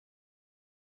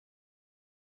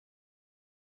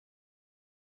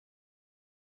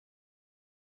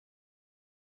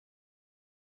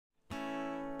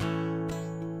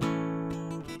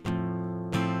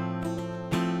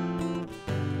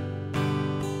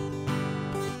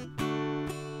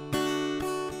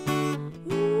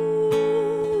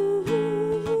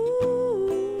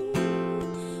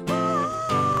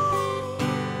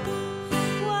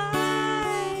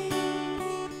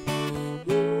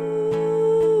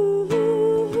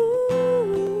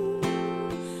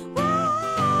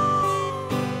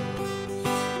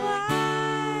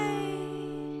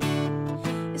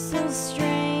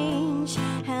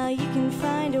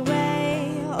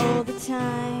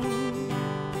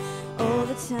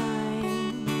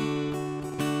time.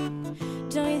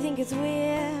 Don't you think it's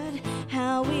weird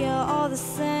how we are all the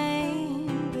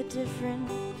same but different,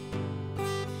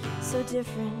 so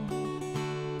different?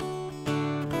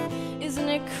 Isn't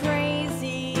it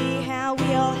crazy how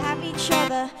we all have each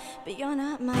other, but you're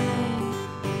not mine,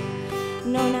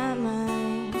 no, not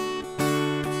mine.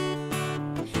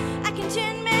 I can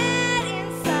turn mad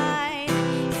inside,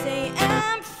 say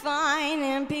I'm fine,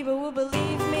 and people will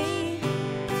believe me.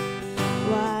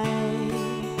 Why?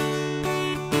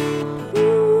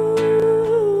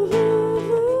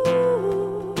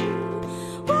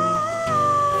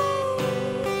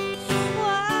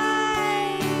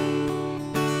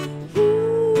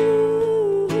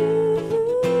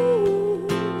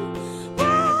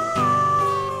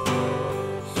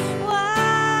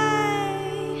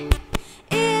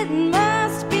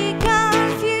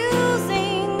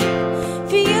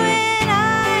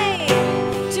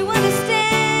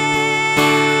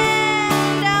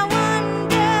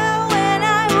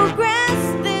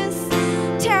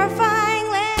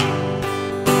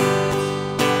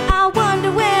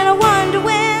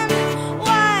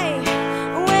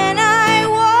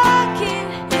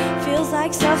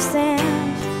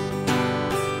 Sand.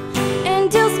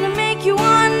 And doesn't it make you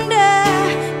wonder,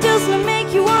 doesn't it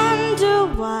make you wonder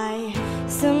why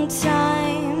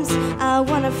sometimes I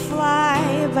wanna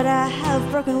fly but I have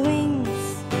broken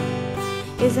wings?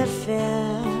 Is that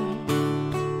fair?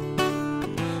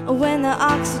 When the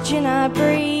oxygen I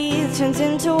breathe turns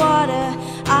into water,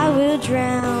 I will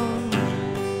drown,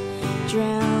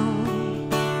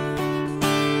 drown.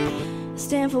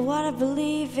 Stand for what I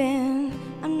believe in.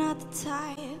 I'm not the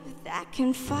type that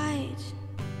can fight.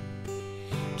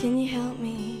 Can you help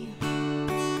me?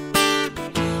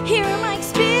 Here are my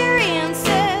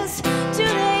experiences. Do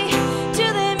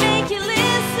they make you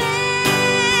listen?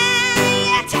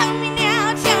 Yeah, tell me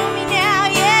now,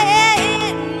 yeah,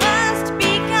 it must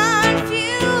be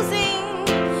confusing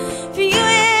for you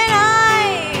and I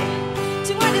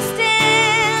to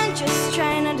understand. Just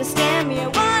try and understand me. I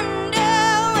wonder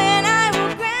when I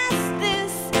will grasp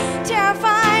this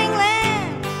terrifying land.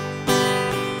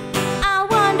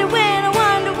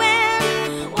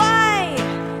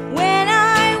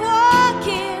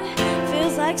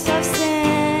 Of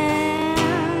sand.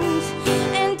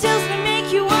 And doesn't it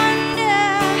make you wonder,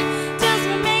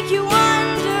 doesn't it make you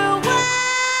wonder why?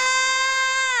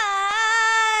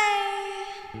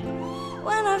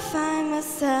 When I find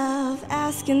myself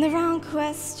asking the wrong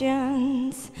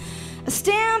questions, I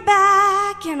stand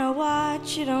back and I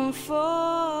watch it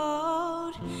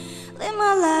unfold. Live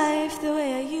my life the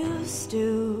way I used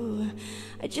to.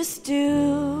 I just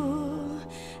do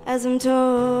as I'm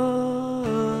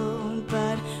told.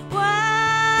 But why?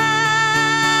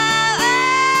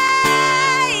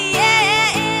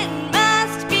 Yeah, it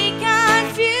must be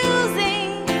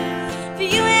confusing for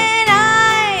you and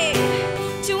I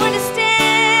to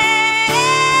understand.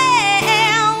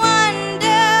 I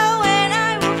wonder when I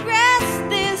will grasp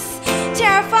this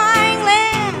terrifying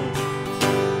land.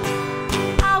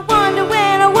 I wonder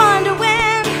when,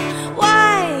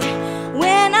 why?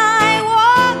 When I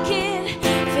walk it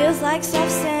feels like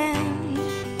soft sand.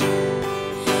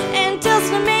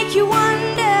 Doesn't it make you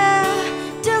wonder,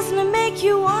 doesn't it make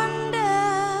you wonder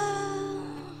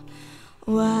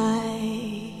why?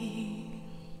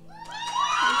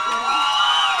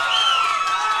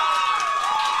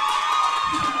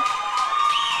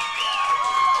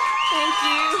 Thank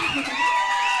you.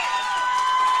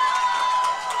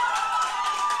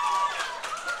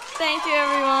 Thank you,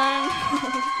 everyone.